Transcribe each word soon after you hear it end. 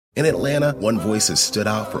In Atlanta, one voice has stood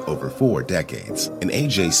out for over 4 decades. An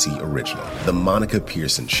AJC original, The Monica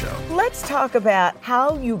Pearson Show. Let's talk about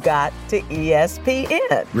how you got to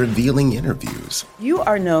ESPN. Revealing interviews. You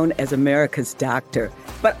are known as America's doctor,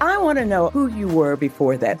 but I want to know who you were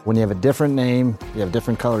before that. When you have a different name, you have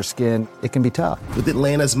different color skin, it can be tough. With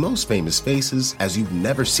Atlanta's most famous faces as you've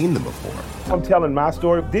never seen them before. I'm telling my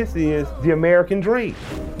story. This is the American dream.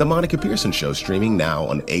 The Monica Pearson Show, streaming now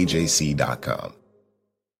on AJC.com.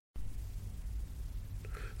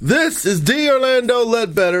 This is D. Orlando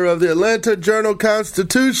Ledbetter of the Atlanta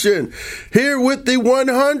Journal-Constitution, here with the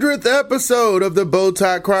 100th episode of the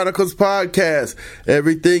Bowtie Chronicles podcast.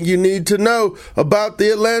 Everything you need to know about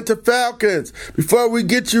the Atlanta Falcons. Before we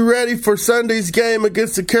get you ready for Sunday's game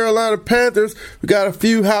against the Carolina Panthers, we got a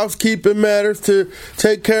few housekeeping matters to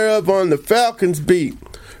take care of on the Falcons beat.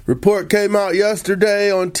 Report came out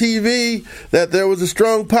yesterday on TV that there was a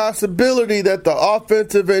strong possibility that the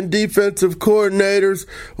offensive and defensive coordinators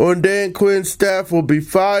on Dan Quinn's staff will be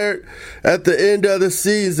fired at the end of the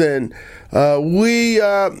season. We've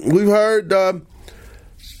heard,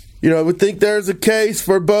 we think there's a case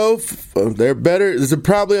for both. There's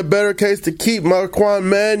probably a better case to keep Marquand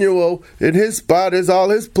Manuel in his spot, as all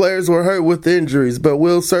his players were hurt with injuries. But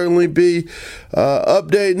we'll certainly be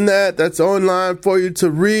updating that. That's online for you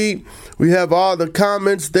to read. We have all the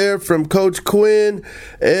comments there from Coach Quinn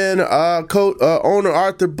and owner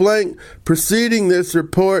Arthur Blank preceding this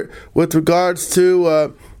report with regards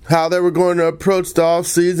to how they were going to approach the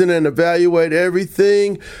offseason and evaluate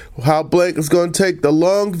everything, how Blank is going to take the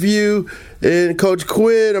long view, and Coach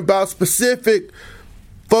Quinn about specific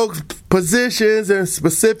folks' positions and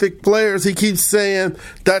specific players. He keeps saying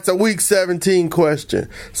that's a Week 17 question.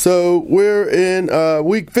 So we're in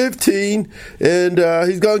Week 15, and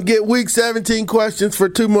he's going to get Week 17 questions for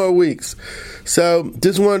 2 more weeks. So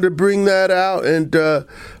just wanted to bring that out and,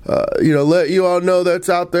 let you all know that's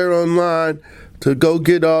out there online, to go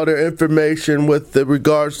get all their information with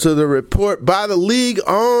regards to the report by the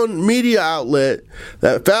league-owned media outlet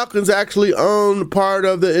that Falcons actually own part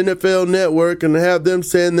of the NFL Network, and to have them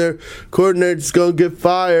saying their coordinator's going to get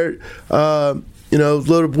fired, a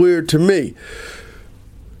little weird to me.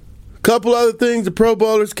 A couple other things. The Pro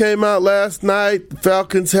Bowlers came out last night. The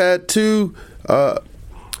Falcons had 2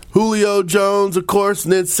 Julio Jones, of course,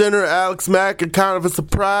 and then center Alex Mack, and kind of a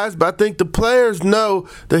surprise. But I think the players know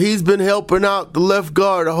that he's been helping out the left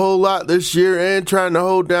guard a whole lot this year and trying to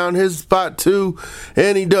hold down his spot too.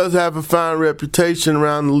 And he does have a fine reputation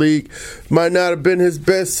around the league. Might not have been his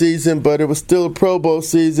best season, but it was still a Pro Bowl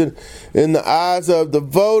season in the eyes of the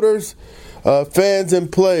voters, fans,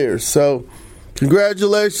 and players. So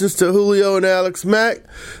congratulations to Julio and Alex Mack.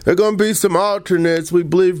 There are going to be some alternates. We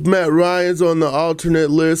believe Matt Ryan's on the alternate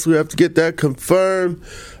list. We have to get that confirmed.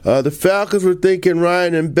 The Falcons were thinking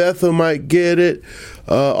Ryan and Bethel might get it.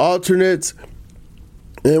 Alternates.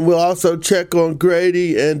 And we'll also check on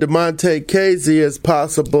Grady and DeMonte Casey as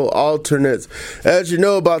possible alternates. As you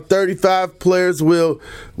know, about 35 players will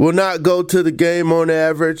not go to the game on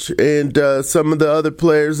average, and some of the other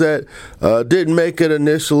players that didn't make it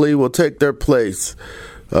initially will take their place.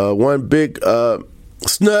 One big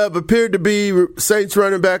snub appeared to be Saints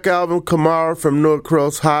running back Alvin Kamara from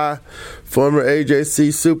Norcross High, former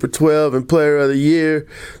AJC Super 12 and Player of the Year.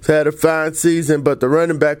 He's had a fine season, but the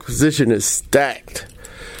running back position is stacked.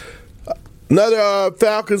 Another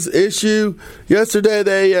Falcons issue. Yesterday,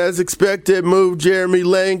 they, as expected, moved Jeremy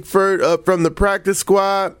Langford up from the practice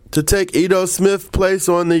squad to take Ito Smith's place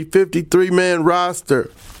on the 53-man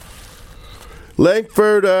roster.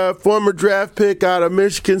 Langford, former draft pick out of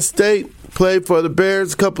Michigan State, played for the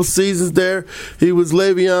Bears a couple seasons there. He was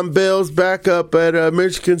Le'Veon Bell's backup at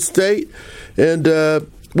Michigan State. And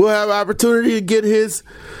we'll have opportunity to get his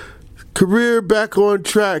career back on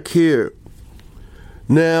track here.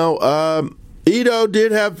 Now, Ito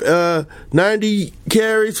did have 90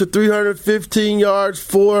 carries for 315 yards,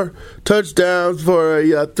 4 touchdowns for a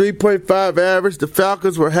 3.5 average. The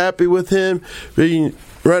Falcons were happy with him being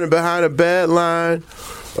running behind a bad line.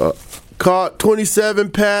 Caught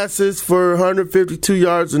 27 passes for 152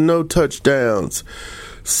 yards and no touchdowns.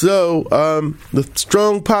 So the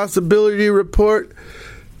strong possibility report,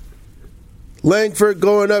 Langford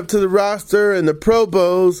going up to the roster and the Pro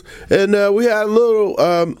Bowls. And we had a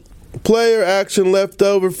little player action left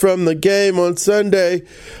over from the game on Sunday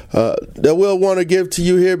that we'll want to give to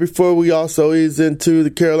you here before we also ease into the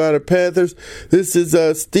Carolina Panthers. This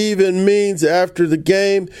is Steven Means after the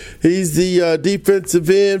game. He's the defensive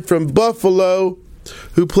end from Buffalo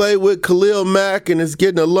who played with Khalil Mack and is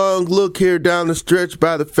getting a long look here down the stretch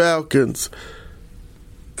by the Falcons.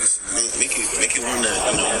 Make it one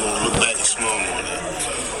that, look back and small on that.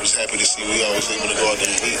 happy to see we always able to go out there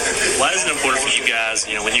and beat. Why is it important for you guys,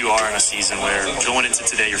 when you are in a season where going into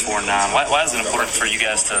today you're 4-9, why is it important for you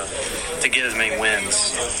guys to get as many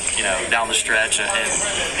wins, down the stretch, and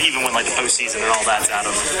even when like the postseason and all that's out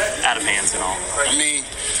of hands and all? I mean,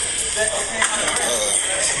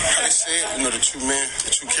 how they say it, the true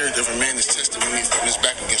character of a man is tested when he's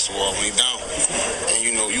back against the wall, when he's down. And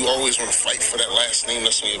you always want to fight for that last name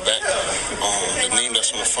that's on your back, the name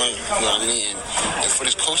that's on the front, you know what I mean? And for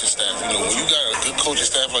this coaching staff, when you got a good coaching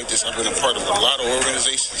staff like this, I've been a part of a lot of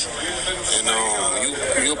organizations, and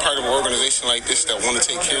when you're part of an organization like this that want to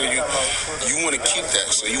take care of you, you want to keep that,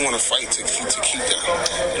 so you want to fight to keep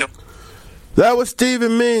that. That was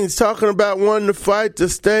Stephen Means talking about wanting to fight to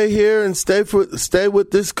stay here and stay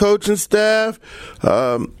with this coaching staff.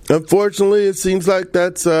 Unfortunately, it seems like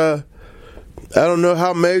that's I don't know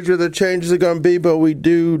how major the changes are going to be, but we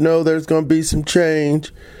do know there's going to be some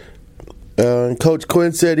change. And Coach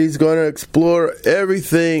Quinn said he's going to explore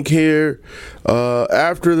everything here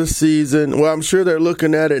after the season. Well, I'm sure they're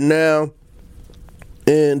looking at it now.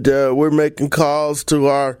 And we're making calls to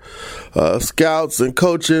our scouts and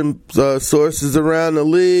coaching sources around the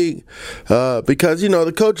league because,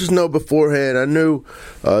 the coaches know beforehand. I knew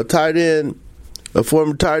a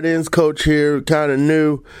former tight ends coach here kind of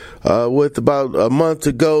knew with about a month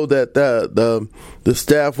ago that the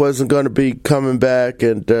staff wasn't going to be coming back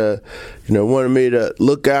and, wanted me to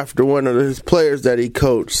look after one of his players that he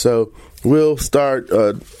coached. So we'll start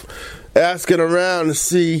asking around to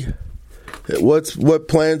see what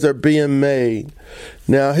plans are being made.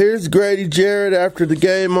 Now here's Grady Jarrett after the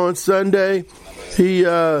game on Sunday. He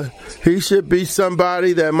should be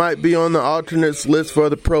somebody that might be on the alternates list for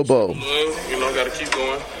the Pro Bowl. Got to keep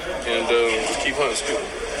going and just keep hunting still.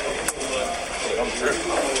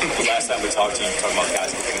 The last time we talked to you, talking about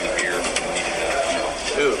guys looking in the mirror and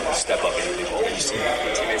needing to step up and you see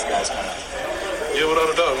teammates guys kind of. Yeah,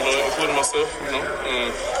 without a doubt, including myself,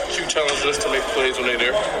 Q challenged us to make plays when they're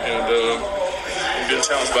there, and we've been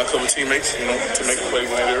challenged by a couple of teammates, to make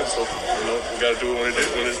plays when they're there, so, we got to do it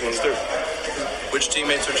when it's there. Which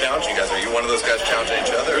teammates are challenging you guys? Are you one of those guys challenging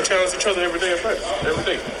each other? We challenge each other every day in practice, every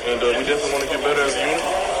day, and we definitely want to get better as a unit,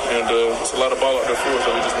 and it's a lot of ball out there for us,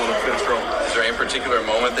 so we just want to finish strong. Is there any particular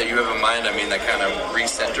moment that you have in mind, that kind of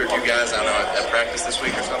recentered you guys on at practice this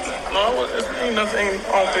week or something? No, ain't nothing.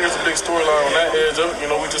 I don't think it's a big storyline on that edge of it.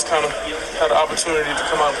 We just kind of had an opportunity to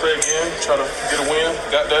come out and play again, try to get a win,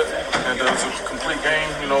 got that, and it was a complete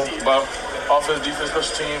game, by offense, defense,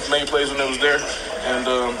 special teams, made plays when it was there, and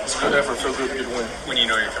it's a good effort. Feel good to get a win. When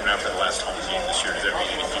you're coming out for the last home game this year, does that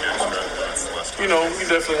mean anything extra? We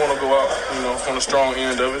definitely want to go out, on the strong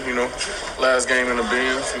end of it, last game in the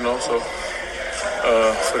Benz, so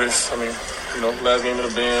for this, last game in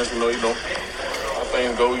the Benz, how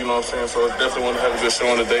things go, what I'm saying, so I definitely want to have a good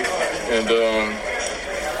showing today, and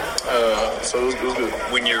so it was good.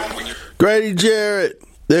 When you're Grady Jarrett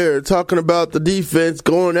there talking about the defense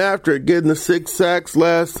going after it, getting the 6 sacks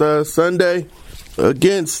last Sunday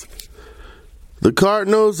against the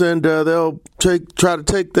Cardinals, and they'll try to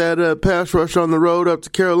take that pass rush on the road up to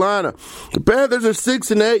Carolina. The Panthers are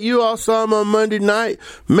 6-8. You all saw them on Monday night.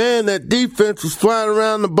 Man, that defense was flying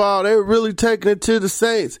around the ball. They were really taking it to the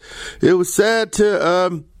Saints. It was sad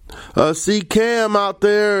to see Cam out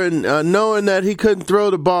there and knowing that he couldn't throw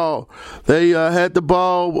the ball. They had the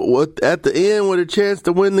ball at the end with a chance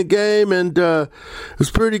to win the game, and it was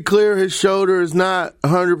pretty clear his shoulder is not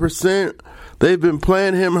 100%. They've been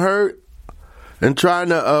playing him hurt and trying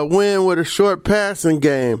to win with a short passing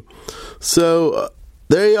game. So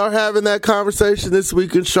they are having that conversation this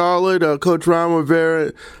week in Charlotte. Coach Ron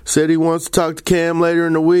Rivera said he wants to talk to Cam later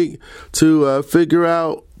in the week to figure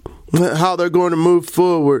out how they're going to move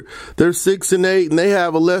forward. They're 6-8, and they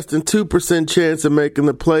have a less than 2% chance of making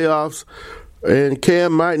the playoffs, and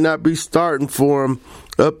Cam might not be starting for them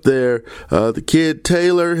up there. The kid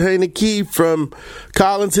Taylor Haneke from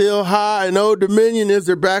Collins Hill High in Old Dominion is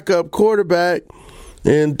their backup quarterback,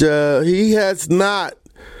 and he has not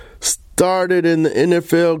started in the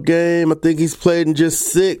NFL game. I think he's played in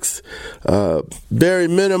just 6. Very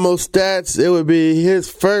minimal stats. It would be his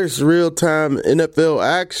first real-time NFL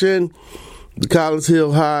action. The Collins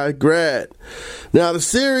Hill High grad. Now the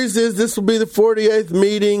series this will be the 48th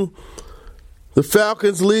meeting. The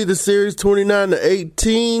Falcons lead the series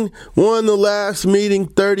 29-18. Won the last meeting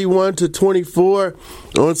 31-24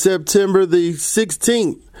 on September the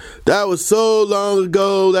 16th. That was so long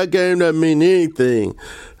ago, that game doesn't mean anything.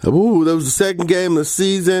 That was the second game of the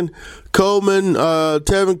season.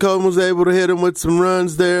 Tevin Coleman was able to hit him with some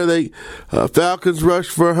runs there. Falcons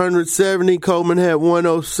rushed for 170. Coleman had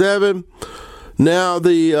 107. Now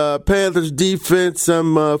the Panthers defense,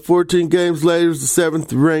 some 14 games later, is the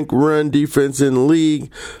 7th-ranked run defense in the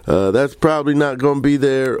league. That's probably not going to be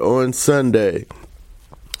there on Sunday.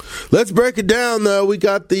 Let's break it down, though. We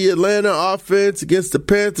got the Atlanta offense against the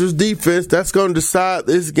Panthers defense. That's going to decide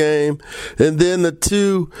this game. And then the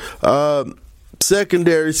two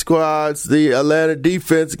secondary squads, the Atlanta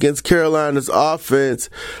defense against Carolina's offense.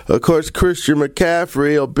 Of course, Christian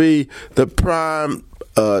McCaffrey will be the prime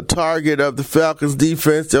target of the Falcons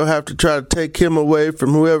defense. They'll have to try to take him away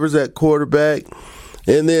from whoever's at quarterback,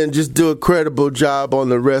 and then just do a credible job on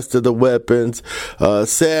the rest of the weapons.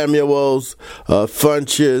 Samuels,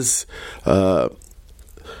 Funches,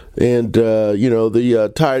 and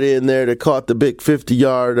the tight end there that caught the big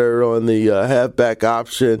 50-yarder on the halfback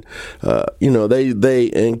option.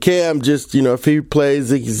 And Cam just, if he plays,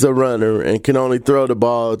 he's a runner and can only throw the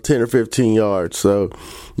ball 10 or 15 yards. So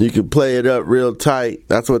you can play it up real tight.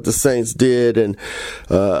 That's what the Saints did. And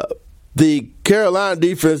the Carolina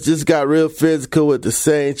defense just got real physical with the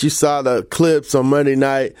Saints. You saw the clips on Monday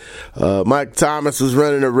night. Mike Thomas was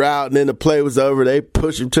running a route, and then the play was over. They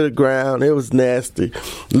pushed him to the ground. It was nasty.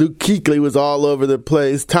 Luke Kuechly was all over the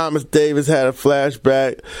place. Thomas Davis had a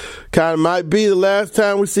flashback. Kind of might be the last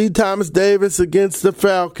time we see Thomas Davis against the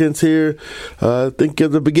Falcons here. I think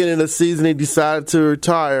at the beginning of the season he decided to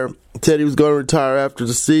retire. Said he was going to retire after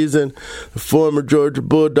the season. The former Georgia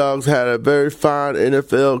Bulldogs had a very fine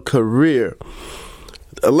NFL career.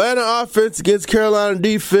 Atlanta offense against Carolina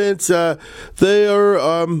defense, they are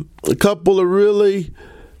a couple of really,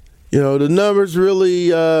 the numbers really,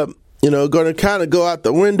 going to kind of go out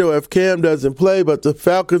the window if Cam doesn't play, but the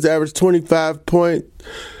Falcons average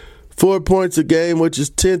 25.4 points a game, which is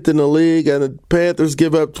 10th in the league, and the Panthers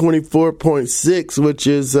give up 24.6, which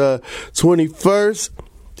is 21st.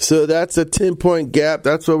 So that's a 10-point gap.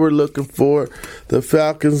 That's what we're looking for. The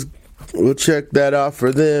Falcons will check that off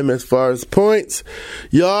for them as far as points.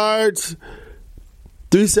 Yards,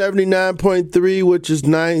 379.3, which is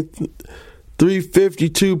 9th.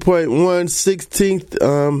 352.1,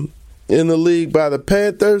 16th in the league by the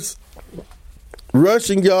Panthers.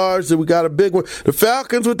 Rushing yards, and we got a big one. The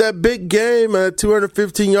Falcons with that big game at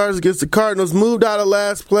 215 yards against the Cardinals moved out of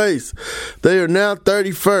last place. They are now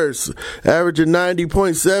 31st, averaging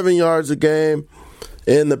 90.7 yards a game.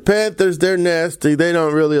 And the Panthers, they're nasty. They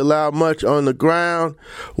don't really allow much on the ground.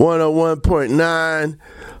 101.9,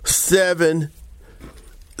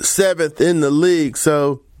 7th in the league.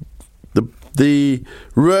 So the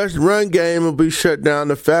run game will be shut down.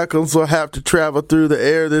 The Falcons will have to travel through the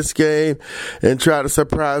air this game and try to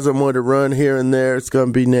surprise them with a run here and there. It's going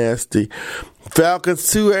to be nasty. Falcons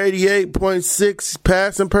 288.6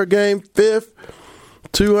 passing per game, 5th.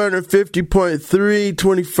 250.3,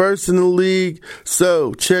 21st in the league.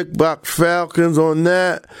 So check box Falcons on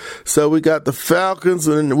that. So we got the Falcons,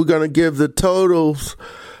 and we're going to give the totals.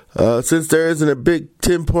 Since there isn't a big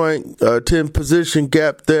 10 position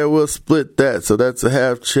gap there, we'll split that. So that's a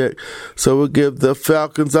half check. So we'll give the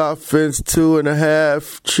Falcons offense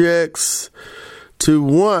 2.5 checks to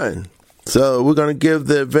 1. So we're going to give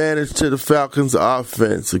the advantage to the Falcons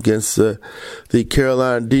offense against the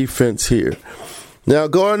Carolina defense here. Now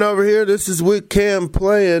going over here, this is with Cam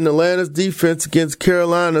playing Atlanta's defense against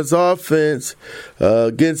Carolina's offense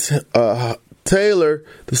against Taylor.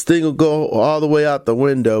 This thing will go all the way out the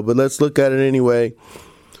window, but let's look at it anyway.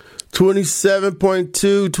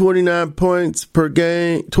 27.2, 29 points per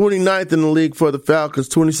game. 29th in the league for the Falcons,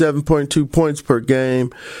 27.2 points per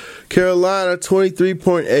game. Carolina,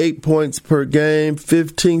 23.8 points per game,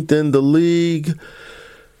 15th in the league.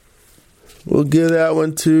 We'll give that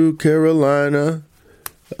one to Carolina.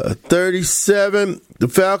 37. The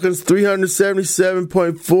Falcons,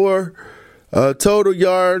 377.4 total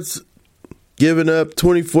yards, giving up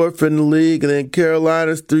 24th in the league. And then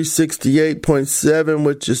Carolina's 368.7,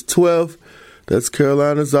 which is 12th. That's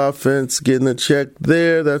Carolina's offense getting a check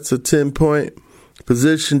there. That's a 10-point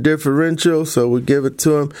position differential, so we give it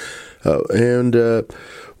to them.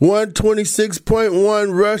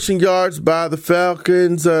 126.1 rushing yards by the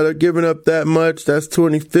Falcons. They're giving up that much. That's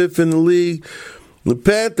 25th in the league. The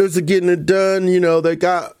Panthers are getting it done. They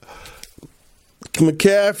got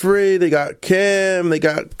McCaffrey, they got Cam, they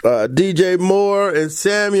got DJ Moore and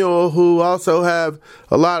Samuel, who also have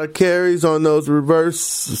a lot of carries on those reverse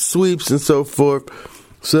sweeps and so forth.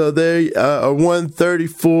 So they are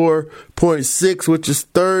 134.6, which is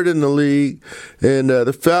 3rd in the league. And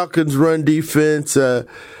the Falcons' run defense has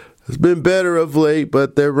been better of late,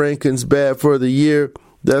 but their ranking's bad for the year.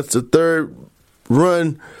 That's the 3rd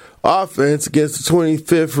run offense against the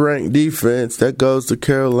 25th ranked defense. That goes to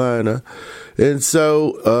Carolina. And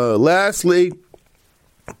so, lastly,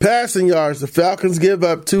 Passing yards, the Falcons give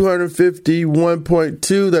up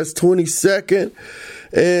 251.2. That's 22nd.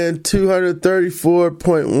 And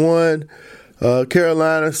 234.1.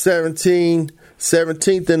 Carolina 17th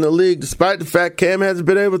in the league, despite the fact Cam hasn't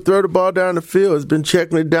been able to throw the ball down the field. Has been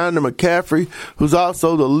checking it down to McCaffrey, who's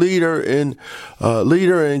also the leader in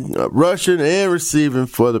rushing and receiving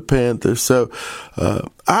for the Panthers. So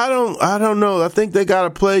I don't know. I think they got to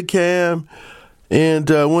play Cam. And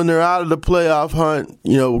when they're out of the playoff hunt,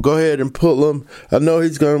 we'll go ahead and pull them. I know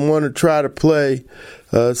he's going to want to try to play.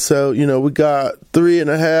 So, we got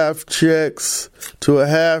 3.5 checks to a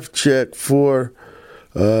half check for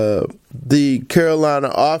the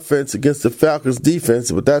Carolina offense against the Falcons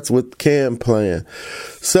defense, but that's with Cam playing.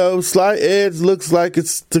 So, slight edge looks like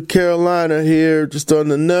it's to Carolina here, just on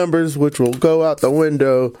the numbers, which will go out the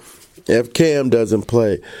window if Cam doesn't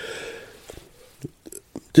play.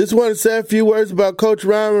 Just want to say a few words about Coach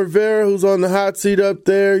Ron Rivera, who's on the hot seat up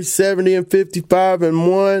there. He's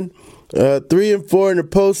 70-55-1, 3-4 in the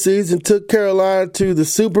postseason. Took Carolina to the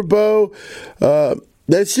Super Bowl.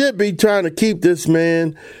 They should be trying to keep this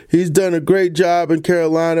man. He's done a great job in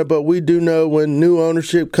Carolina, but we do know when new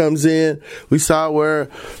ownership comes in, we saw where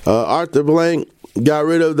Arthur Blank got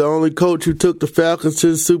rid of the only coach who took the Falcons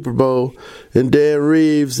to the Super Bowl, and Dan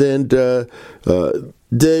Reeves, and David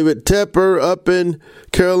Tepper up in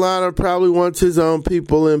Carolina probably wants his own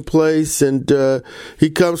people in place, and he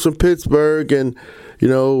comes from Pittsburgh, and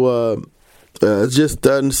it just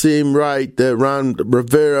doesn't seem right that Ron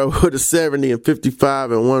Rivera with a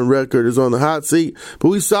 70-55-1 record is on the hot seat. But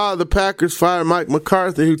we saw the Packers fire Mike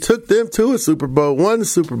McCarthy, who took them to a Super Bowl, won the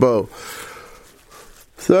Super Bowl.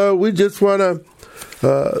 So we just want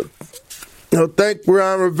to thank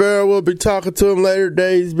Ron Rivera. We'll be talking to him later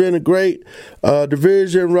today. He's been a great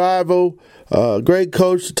division rival, great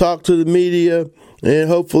coach to talk to the media, and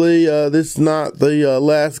hopefully this is not the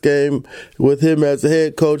last game with him as a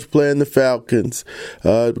head coach playing the Falcons.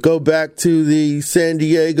 Go back to the San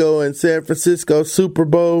Diego and San Francisco Super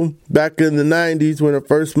Bowl back in the 90s when I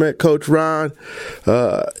first met Coach Ron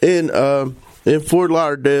in Fort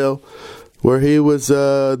Lauderdale, where he was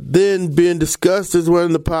then being discussed as one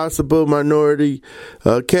of the possible minority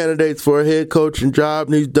candidates for a head coaching job,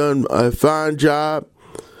 and he's done a fine job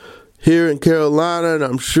here in Carolina, and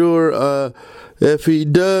I'm sure if he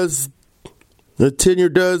does, the tenure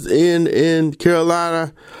does end in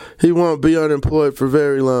Carolina, he won't be unemployed for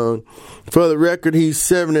very long. For the record, he's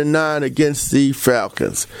 7-9 against the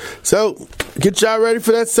Falcons. So, get y'all ready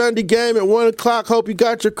for that Sunday game at 1 o'clock. Hope you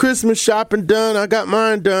got your Christmas shopping done. I got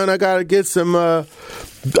mine done. I got to get some, I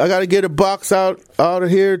got to get a box out of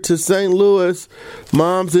here to St. Louis.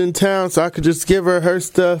 Mom's in town, so I could just give her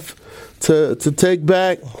stuff to take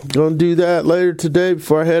back. Gonna do that later today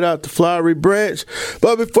before I head out to Flowery Branch.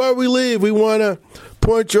 But before we leave, we want to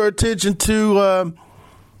point your attention to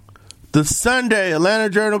the Sunday Atlanta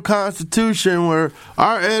Journal-Constitution, where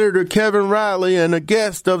our editor Kevin Riley, and a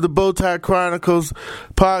guest of the Bowtie Chronicles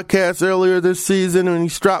podcast earlier this season, when he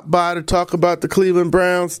stopped by to talk about the Cleveland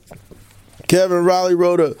Browns, Kevin Riley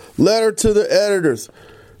wrote a letter to the editors.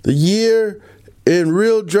 The year in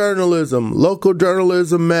real journalism, local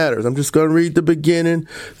journalism matters. I'm just going to read the beginning,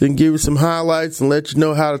 then give you some highlights and let you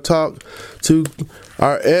know how to talk to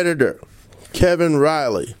our editor, Kevin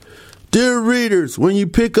Riley. Dear readers, when you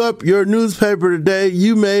pick up your newspaper today,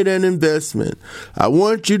 you made an investment. I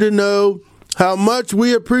want you to know how much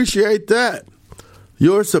we appreciate that.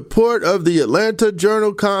 Your support of the Atlanta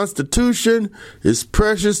Journal-Constitution is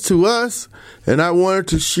precious to us, and I wanted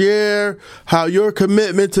to share how your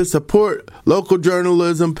commitment to support local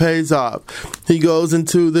journalism pays off. He goes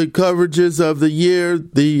into the coverages of the year,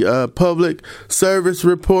 the public service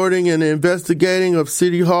reporting and investigating of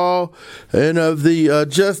City Hall and of the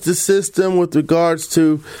justice system with regards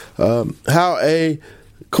to how a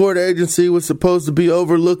court agency was supposed to be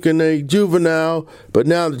overlooking a juvenile, but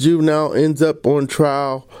now the juvenile ends up on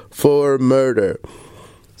trial for murder.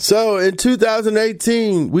 So in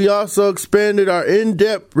 2018, we also expanded our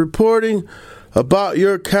in-depth reporting about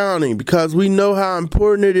your county, because we know how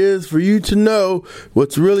important it is for you to know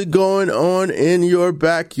what's really going on in your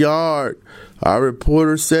backyard. Our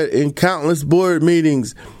reporters sat in countless board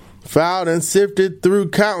meetings, filed and sifted through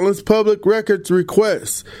countless public records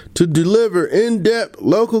requests to deliver in-depth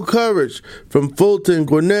local coverage from Fulton,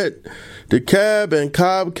 Gwinnett, DeKalb, and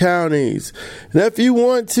Cobb counties. And if you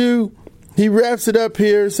want to, he wraps it up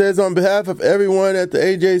here, says, on behalf of everyone at the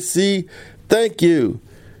AJC, thank you.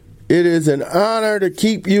 It is an honor to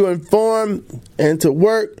keep you informed and to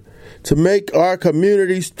work to make our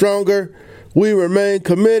community stronger. We remain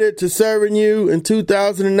committed to serving you in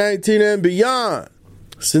 2019 and beyond.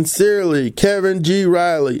 Sincerely, Kevin G.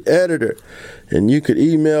 Riley, editor. And you could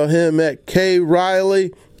email him at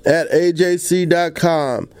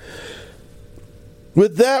kriley@ajc.com.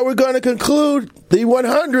 With that, we're going to conclude the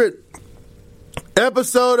 100th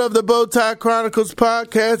episode of the Bowtie Chronicles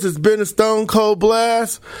podcast. It's been a stone cold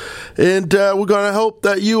blast, and we're going to hope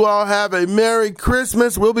that you all have a Merry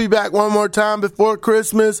Christmas. We'll be back one more time before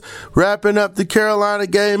Christmas, wrapping up the Carolina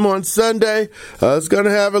game on Sunday. It's going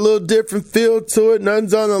to have a little different feel to it.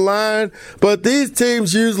 Nothing's on the line, but these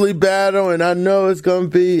teams usually battle, and I know it's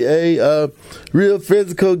going to be a real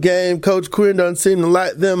physical game. Coach Quinn doesn't seem to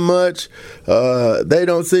like them much. They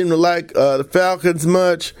don't seem to like the Falcons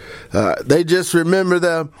much. They just remember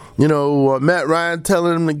that, Matt Ryan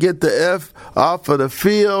telling them to get the F off of the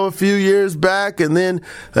field a few years back, and then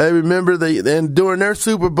they remember and during their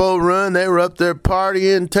Super Bowl run, they were up there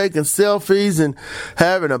partying, taking selfies, and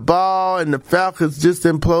having a ball, and the Falcons just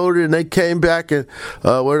imploded, and they came back and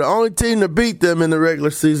were the only team to beat them in the regular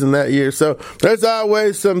season that year. So there's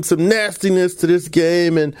always some nastiness to this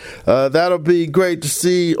game, and that'll be great to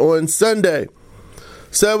see on Sunday.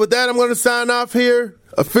 So with that, I'm going to sign off here.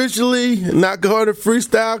 Officially not going to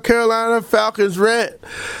freestyle Carolina Falcons rant.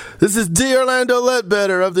 This is D. Orlando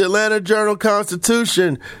Ledbetter of the Atlanta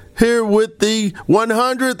Journal-Constitution here with the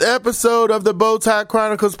 100th episode of the Bowtie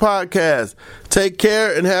Chronicles podcast. Take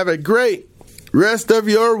care and have a great rest of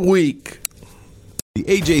your week. The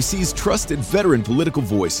AJC's trusted veteran political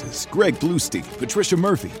voices, Greg Bluestein, Patricia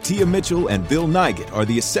Murphy, Tia Mitchell, and Bill Nigett, are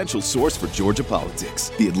the essential source for Georgia politics.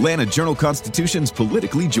 The Atlanta Journal-Constitution's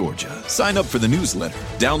Politically Georgia. Sign up for the newsletter,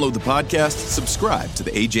 download the podcast, subscribe to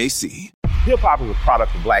the AJC. Hip-hop is a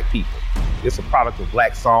product of black people. It's a product of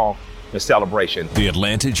black song and celebration. The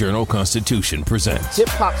Atlanta Journal-Constitution presents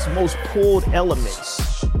hip-hop's most pulled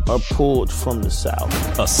elements are pulled from the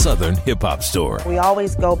South. A Southern hip-hop story. We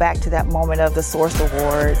always go back to that moment of the Source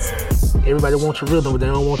Awards. Everybody wants your rhythm, but they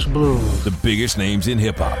don't want your blues. The biggest names in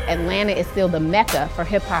hip-hop. Atlanta is still the mecca for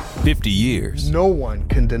hip-hop. 50 years. No one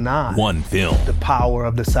can deny one film. The power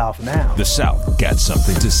of the South now. The South got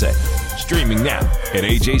something to say. Streaming now at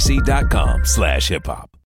ajc.com/hiphop.